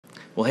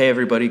Well, hey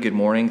everybody, good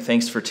morning.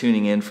 Thanks for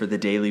tuning in for the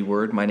Daily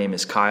Word. My name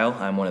is Kyle.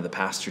 I'm one of the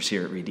pastors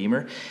here at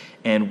Redeemer,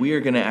 and we are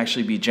going to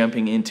actually be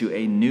jumping into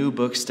a new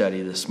book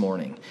study this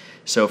morning.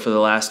 So for the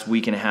last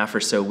week and a half or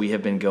so, we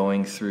have been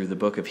going through the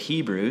book of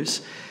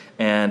Hebrews,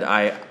 and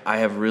I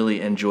have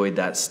really enjoyed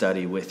that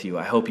study with you.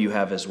 I hope you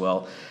have as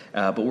well.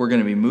 But we're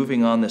going to be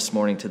moving on this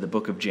morning to the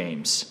book of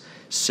James.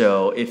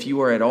 So if you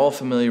are at all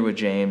familiar with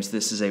James,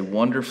 this is a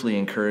wonderfully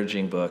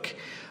encouraging book.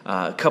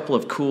 A couple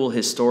of cool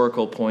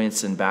historical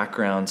points and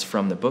backgrounds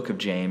from the book of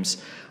James.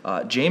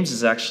 James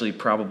is actually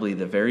probably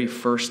the very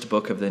first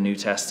book of the New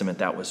Testament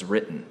that was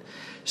written.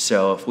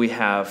 So if we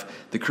have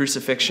the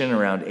crucifixion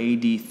around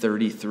AD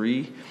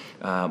 33,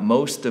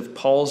 most of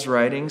Paul's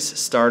writings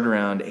start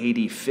around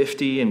AD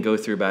 50 and go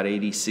through about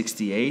AD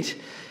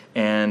 68.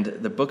 And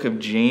the book of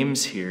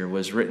James here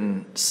was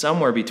written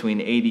somewhere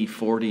between AD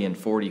 40 and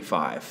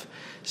 45.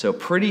 So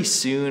pretty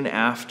soon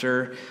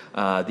after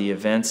the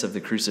events of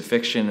the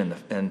crucifixion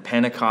and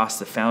Pentecost,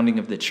 the founding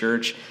of the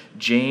church,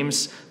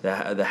 James,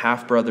 the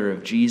half-brother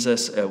of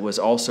Jesus, was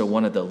also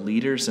one of the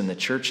leaders in the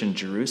church in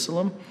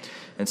Jerusalem.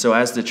 And so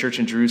as the church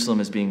in Jerusalem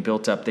is being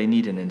built up, they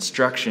need an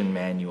instruction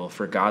manual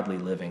for godly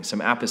living,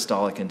 some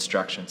apostolic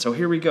instruction. So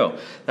here we go.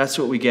 That's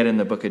what we get in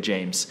the book of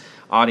James.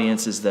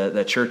 Audience is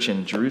the church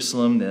in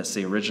Jerusalem. That's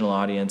the original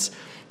audience.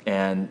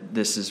 And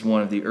this is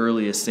one of the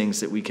earliest things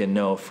that we can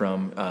know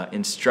from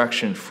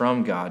instruction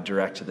from God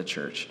direct to the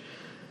church.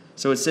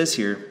 So it says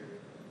here,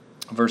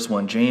 verse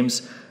 1,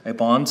 James, a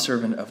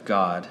bondservant of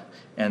God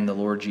and the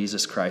Lord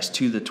Jesus Christ,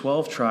 to the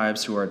 12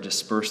 tribes who are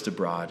dispersed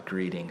abroad,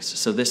 greetings.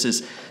 So this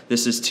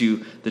is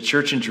to the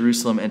church in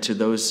Jerusalem and to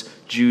those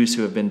Jews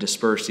who have been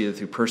dispersed either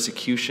through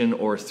persecution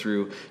or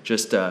through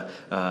just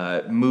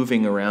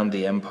moving around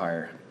the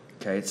empire.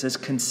 Okay, it says,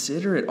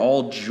 consider it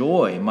all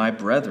joy, my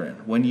brethren,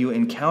 when you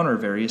encounter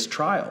various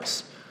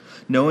trials,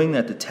 knowing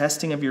that the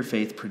testing of your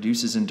faith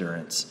produces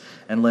endurance,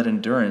 and let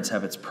endurance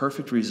have its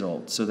perfect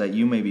result, so that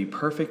you may be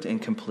perfect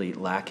and complete,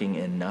 lacking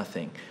in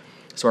nothing.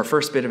 So our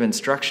first bit of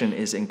instruction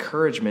is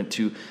encouragement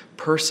to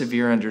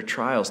persevere under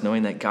trials,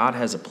 knowing that God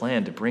has a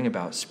plan to bring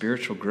about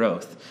spiritual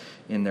growth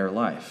in their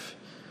life.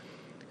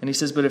 And he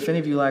says, but if any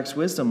of you lacks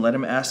wisdom, let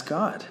him ask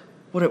God.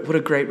 What a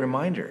great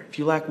reminder. If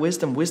you lack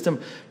wisdom,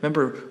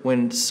 remember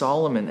when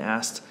Solomon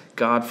asked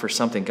God for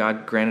something,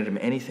 God granted him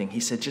anything. He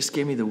said, just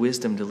give me the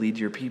wisdom to lead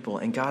your people.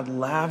 And God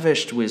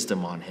lavished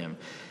wisdom on him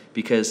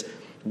because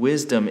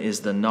wisdom is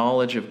the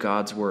knowledge of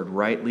God's word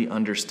rightly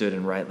understood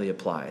and rightly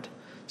applied.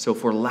 So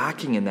if we're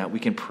lacking in that, we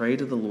can pray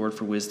to the Lord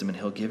for wisdom and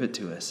he'll give it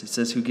to us. It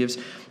says, who gives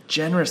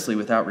generously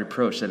without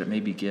reproach that it may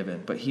be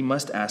given. But he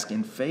must ask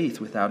in faith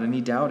without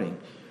any doubting.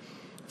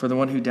 For the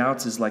one who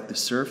doubts is like the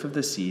surf of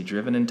the sea,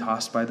 driven and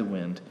tossed by the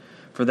wind.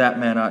 For that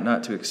man ought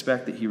not to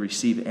expect that he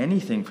receive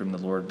anything from the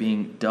Lord,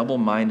 being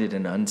double-minded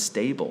and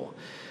unstable.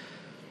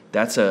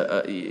 That's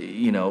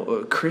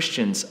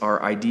Christians,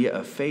 our idea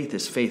of faith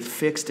is faith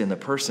fixed in the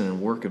person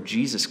and work of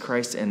Jesus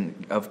Christ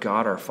and of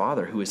God our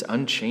Father, who is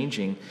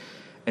unchanging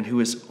and who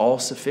is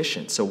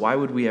all-sufficient. So why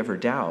would we ever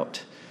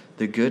doubt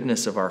the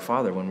goodness of our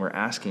Father when we're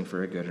asking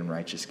for a good and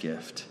righteous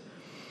gift?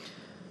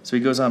 So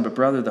he goes on, but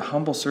the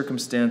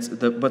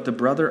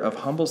brother of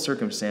humble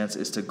circumstance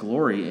is to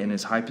glory in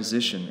his high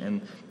position,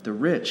 and the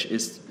rich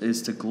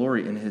is to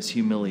glory in his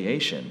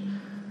humiliation,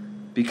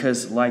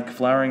 because like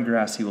flowering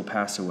grass he will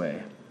pass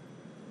away.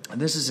 And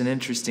this is an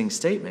interesting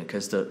statement,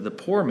 because the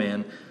poor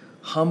man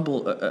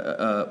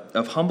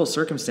of humble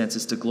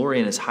circumstances to glory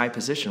in his high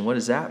position. What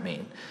does that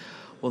mean?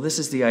 Well, this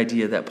is the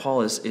idea that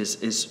Paul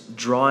is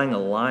drawing a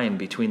line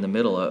between the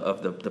middle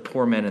of the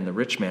poor man and the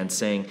rich man,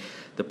 saying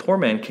the poor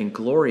man can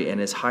glory in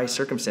his high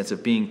circumstance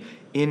of being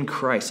in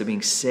Christ, of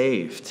being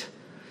saved.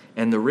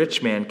 And the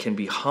rich man can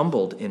be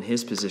humbled in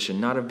his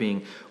position, not of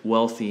being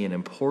wealthy and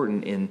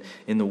important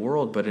in the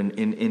world, but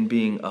in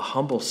being a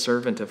humble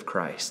servant of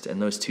Christ.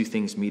 And those two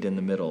things meet in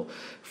the middle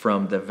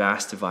from the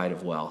vast divide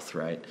of wealth,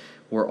 right?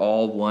 We're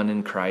all one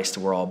in Christ.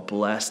 We're all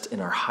blessed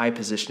in our high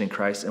position in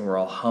Christ, and we're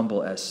all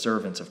humble as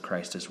servants of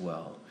Christ as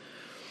well.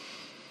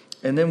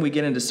 And then we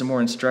get into some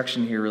more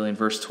instruction here really in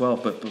verse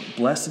 12. But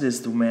blessed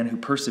is the man who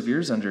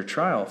perseveres under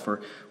trial,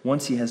 for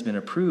once he has been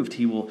approved,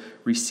 he will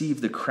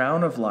receive the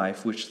crown of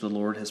life which the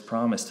Lord has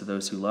promised to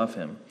those who love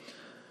him.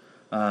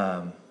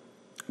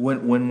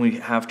 When we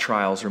have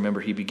trials,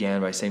 remember he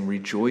began by saying,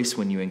 rejoice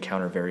when you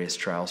encounter various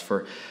trials,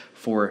 for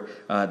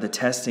the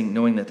testing,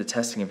 knowing that the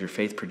testing of your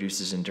faith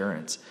produces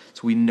endurance.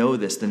 So we know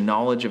this. The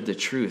knowledge of the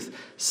truth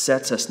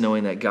sets us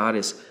knowing that God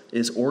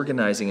is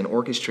organizing and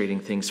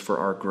orchestrating things for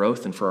our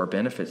growth and for our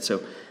benefit.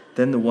 So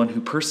then the one who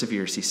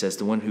perseveres, he says,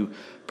 the one who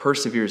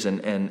perseveres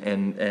and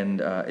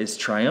is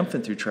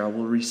triumphant through trial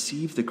will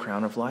receive the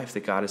crown of life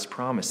that God has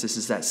promised. This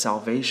is that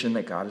salvation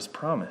that God has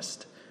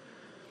promised.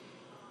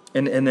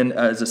 And then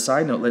as a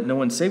side note, let no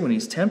one say when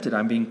he's tempted,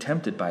 I'm being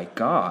tempted by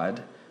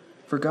God.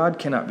 For God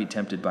cannot be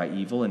tempted by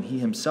evil, and he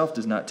himself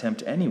does not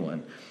tempt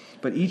anyone.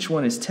 But each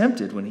one is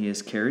tempted when he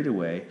is carried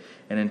away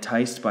and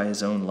enticed by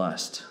his own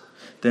lust.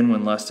 Then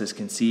when lust is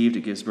conceived,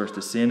 it gives birth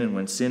to sin, and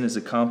when sin is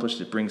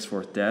accomplished, it brings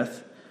forth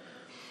death.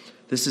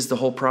 This is the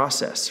whole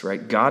process,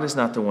 right? God is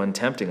not the one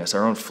tempting us.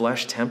 Our own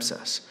flesh tempts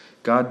us.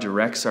 God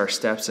directs our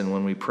steps, and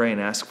when we pray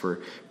and ask for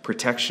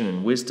protection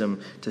and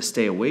wisdom to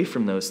stay away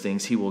from those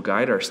things, he will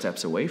guide our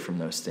steps away from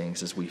those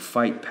things as we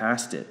fight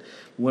past it.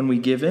 When we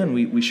give in,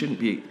 we shouldn't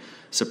be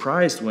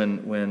surprised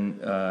when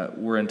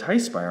we're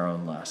enticed by our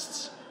own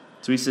lusts.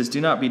 So he says,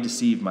 do not be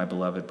deceived, my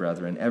beloved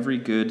brethren. Every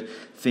good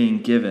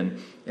thing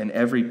given and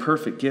every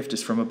perfect gift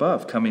is from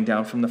above, coming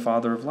down from the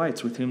Father of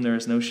lights, with whom there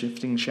is no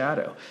shifting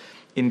shadow.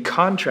 In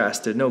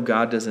contrast to, no,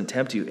 God doesn't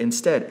tempt you.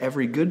 Instead,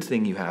 every good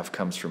thing you have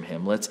comes from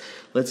him. Let's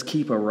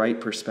keep a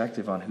right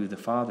perspective on who the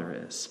Father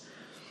is.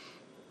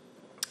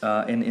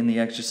 And in the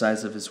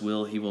exercise of his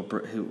will, he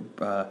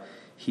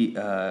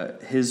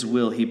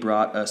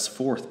brought us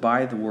forth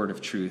by the word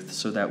of truth,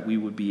 so that we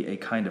would be a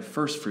kind of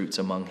first fruits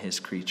among his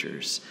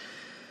creatures.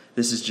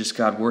 This is just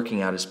God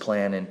working out his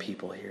plan in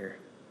people here.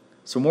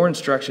 So more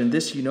instruction.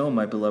 This you know,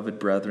 my beloved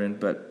brethren,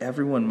 but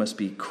everyone must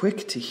be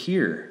quick to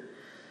hear,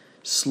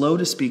 slow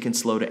to speak, and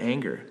slow to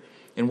anger.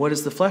 And what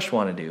does the flesh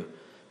want to do?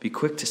 Be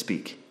quick to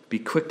speak, be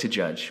quick to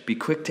judge, be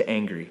quick to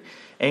anger.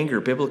 Anger,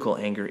 biblical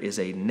anger, is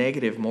a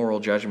negative moral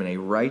judgment, a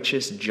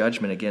righteous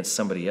judgment against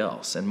somebody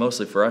else. And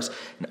mostly for us,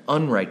 an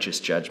unrighteous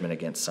judgment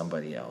against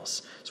somebody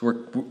else.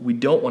 So we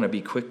don't want to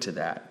be quick to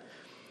that.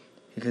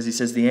 Because he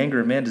says the anger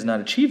of man does not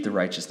achieve the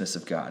righteousness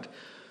of God.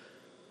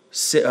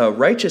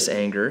 Righteous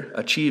anger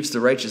achieves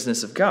the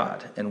righteousness of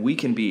God. And we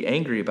can be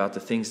angry about the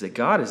things that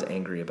God is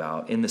angry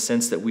about, in the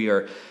sense that we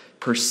are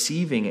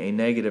perceiving a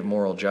negative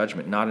moral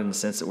judgment, not in the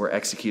sense that we're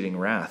executing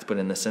wrath, but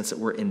in the sense that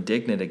we're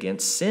indignant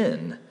against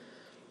sin,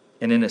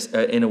 and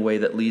in a way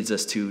that leads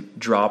us to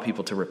draw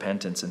people to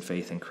repentance and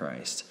faith in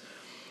Christ.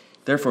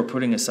 Therefore,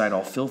 putting aside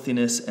all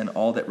filthiness and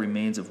all that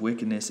remains of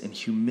wickedness, in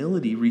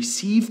humility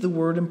receive the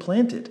word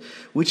implanted,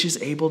 which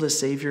is able to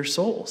save your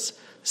souls.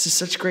 This is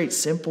such great,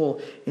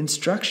 simple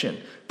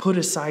instruction. Put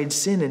aside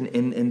sin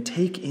and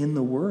take in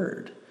the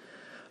word.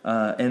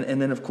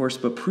 And then, of course,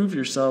 but prove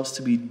yourselves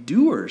to be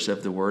doers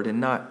of the word and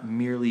not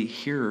merely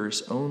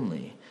hearers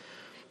only.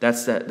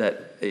 That's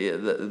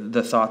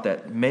the thought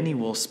that many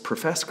will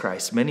profess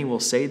Christ, many will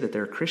say that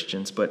they're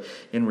Christians, but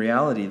in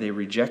reality they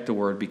reject the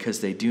word because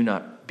they do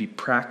not be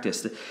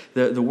practiced.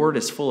 The word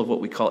is full of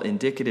what we call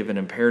indicative and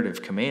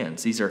imperative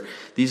commands. These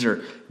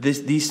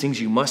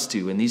things you must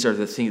do, and these are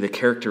the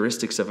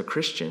characteristics of a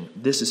Christian.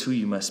 This is who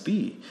you must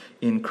be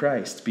in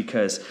Christ,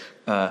 because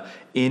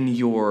in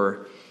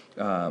your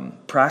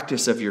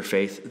practice of your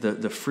faith,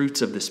 the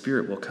fruits of the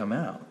Spirit will come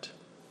out.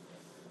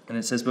 And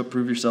it says, but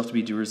prove yourself to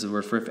be doers of the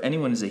word. For if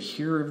anyone is a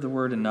hearer of the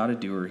word and not a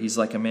doer, he's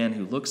like a man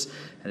who looks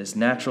at his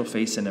natural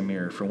face in a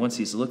mirror. For once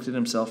he's looked at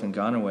himself and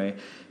gone away,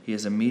 he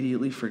has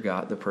immediately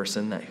forgot the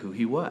person who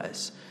he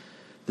was.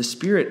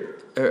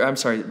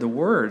 The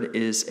word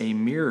is a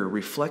mirror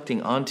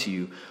reflecting onto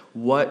you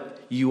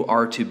what you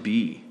are to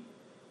be.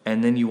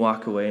 And then you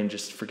walk away and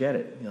just forget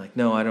it. You're like,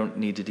 no, I don't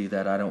need to do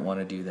that. I don't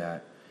want to do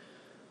that.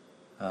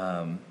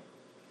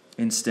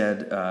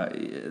 Instead,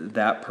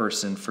 that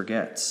person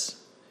forgets.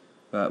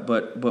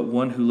 But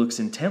one who looks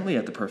intently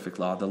at the perfect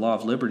law, the law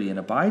of liberty, and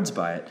abides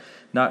by it,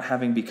 not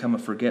having become a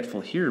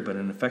forgetful hearer, but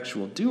an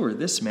effectual doer,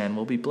 this man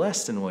will be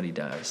blessed in what he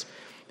does.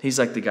 He's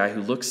like the guy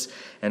who looks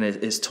and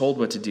is told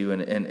what to do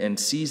and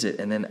sees it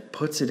and then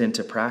puts it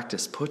into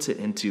practice, puts it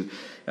into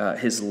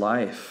his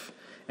life,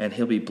 and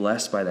he'll be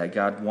blessed by that.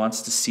 God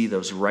wants to see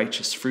those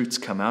righteous fruits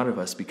come out of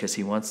us because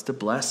he wants to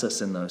bless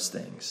us in those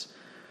things.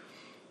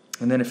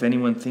 And then if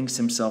anyone thinks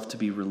himself to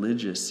be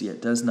religious, yet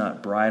does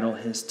not bridle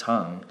his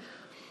tongue,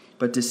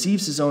 but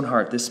deceives his own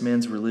heart, this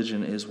man's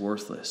religion is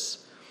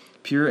worthless.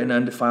 Pure and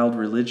undefiled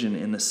religion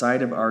in the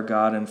sight of our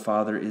God and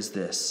Father is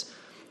this,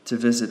 to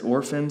visit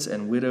orphans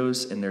and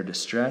widows in their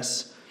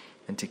distress,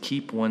 and to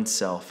keep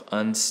oneself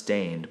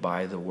unstained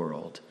by the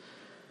world.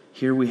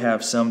 Here we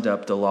have summed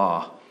up the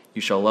law.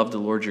 You shall love the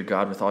Lord your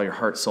God with all your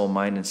heart, soul,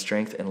 mind, and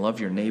strength, and love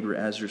your neighbor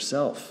as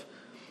yourself.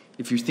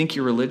 If you think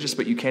you're religious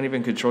but you can't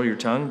even control your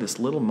tongue, this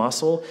little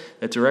muscle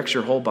that directs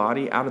your whole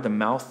body, out of the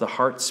mouth the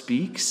heart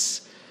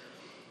speaks,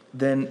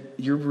 then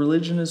your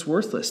religion is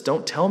worthless.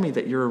 Don't tell me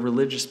that you're a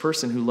religious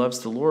person who loves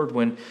the Lord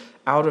when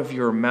out of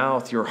your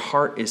mouth your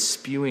heart is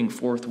spewing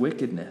forth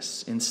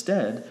wickedness.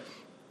 Instead,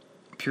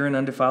 pure and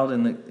undefiled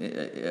in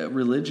the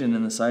religion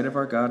in the sight of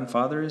our God and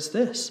Father is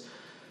this: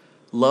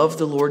 love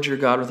the Lord your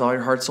God with all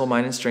your heart, soul,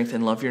 mind, and strength,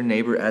 and love your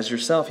neighbor as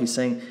yourself. He's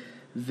saying,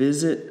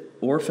 visit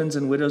orphans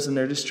and widows in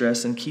their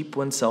distress and keep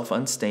oneself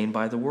unstained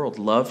by the world.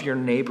 Love your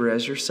neighbor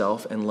as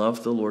yourself and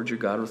love the Lord your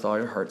God with all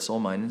your heart, soul,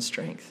 mind, and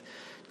strength.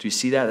 Do you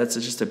see that? That's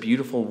just a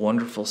beautiful,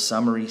 wonderful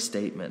summary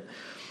statement.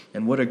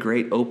 And what a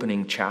great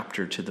opening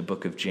chapter to the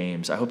book of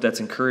James. I hope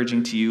that's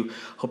encouraging to you.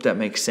 Hope that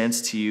makes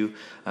sense to you.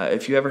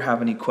 If you ever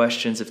have any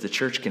questions, if the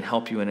church can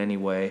help you in any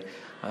way,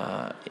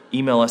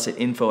 email us at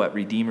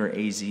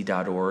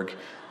info@redeemeraz.org.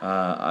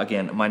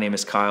 Again, my name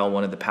is Kyle,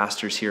 one of the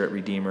pastors here at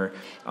Redeemer.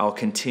 I'll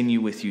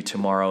continue with you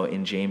tomorrow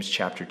in James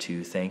chapter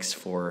 2. Thanks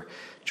for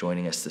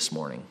joining us this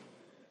morning.